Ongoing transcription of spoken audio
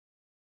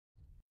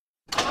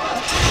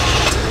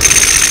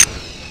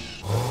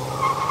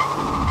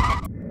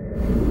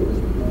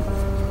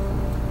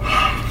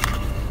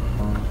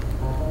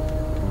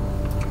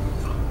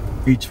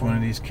Each one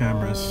of these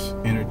cameras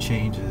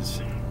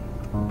interchanges,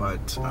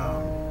 but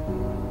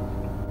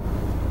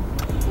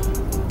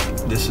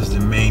this is the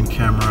main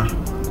camera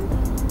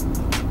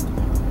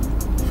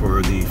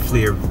for the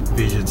FLIR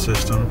vision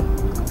system.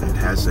 It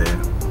has a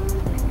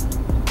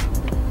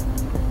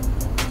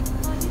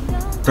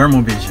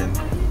thermal vision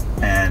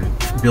and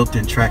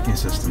built-in tracking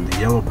system. The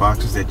yellow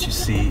boxes that you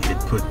see it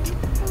put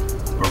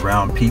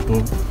around people,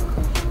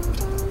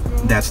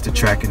 that's the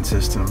tracking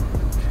system.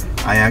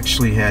 I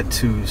actually had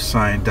to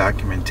sign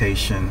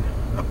documentation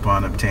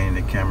upon obtaining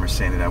the camera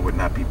saying that I would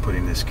not be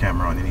putting this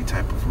camera on any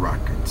type of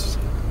rockets,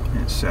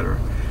 etc.,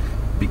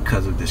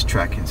 because of this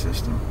tracking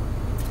system.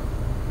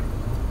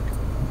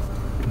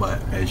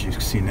 But as you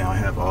can see now, I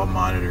have all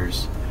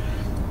monitors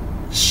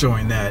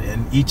showing that,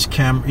 and each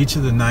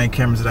of the 9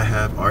 cameras that I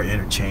have are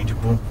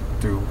interchangeable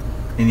through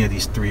any of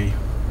these three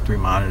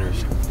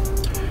monitors.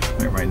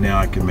 Right now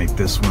I can make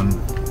this one,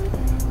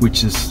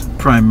 which is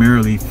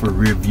primarily for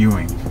rear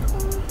viewing,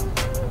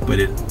 but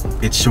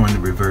it's showing the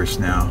reverse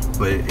now,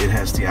 but it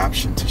has the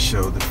option to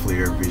show the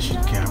FLIR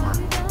vision camera,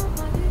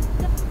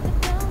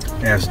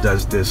 as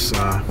does this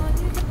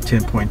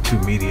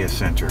 10.2 media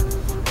center.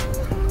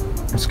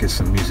 Let's get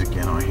some music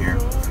in on here.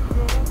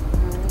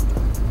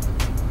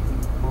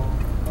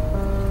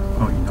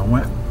 Oh, you know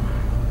what?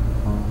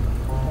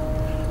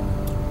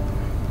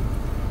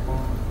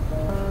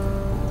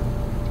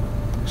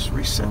 Let's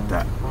reset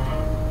that.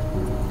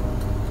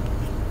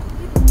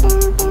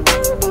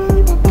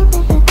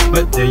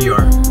 But there you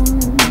are.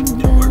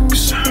 It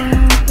works.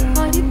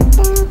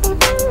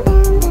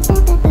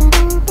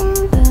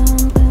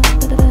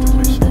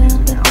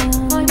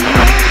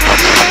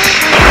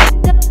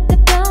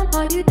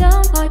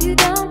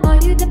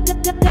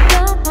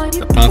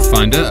 The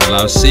Pathfinder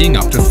allows seeing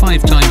up to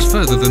 5 times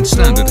further than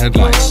standard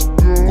headlights.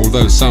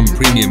 Although some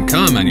premium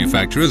car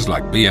manufacturers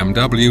like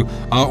BMW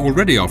are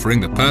already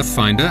offering the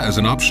Pathfinder as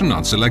an option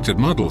on selected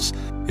models,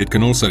 it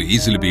can also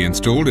easily be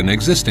installed in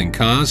existing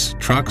cars,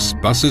 trucks,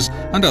 buses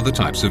and other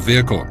types of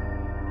vehicle.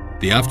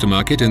 The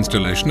aftermarket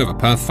installation of a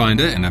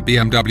Pathfinder in a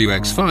BMW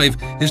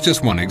X5 is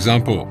just one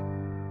example.